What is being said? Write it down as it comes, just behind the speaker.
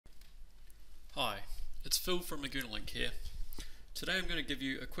Hi, it's Phil from MegunoLink here. Today I'm going to give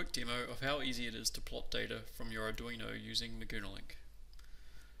you a quick demo of how easy it is to plot data from your Arduino using MegunoLink.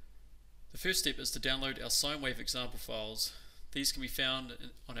 The first step is to download our Sinewave example files. These can be found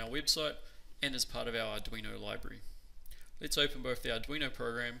on our website and as part of our Arduino library. Let's open both the Arduino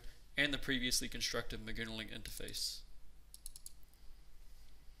program and the previously constructed MegunoLink interface.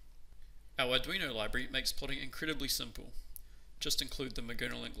 Our Arduino library makes plotting incredibly simple. Just include the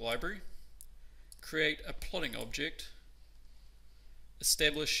MegunoLink library, create a plotting object,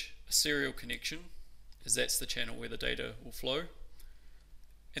 establish a serial connection, as that's the channel where the data will flow,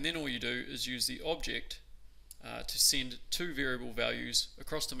 and then all you do is use the object to send two variable values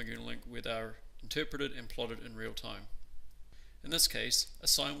across to MegunoLink where they are interpreted and plotted in real time. In this case, a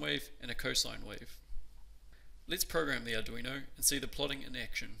sine wave and a cosine wave. Let's program the Arduino and see the plotting in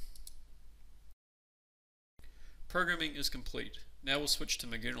action. Programming is complete. Now we'll switch to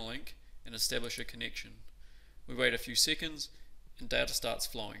MegunoLink and establish a connection. We wait a few seconds and data starts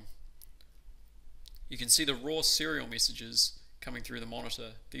flowing. You can see the raw serial messages coming through the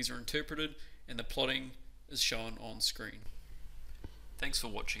monitor. These are interpreted and the plotting is shown on screen. Thanks for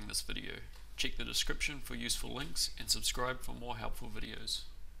watching this video. Check the description for useful links and subscribe for more helpful videos.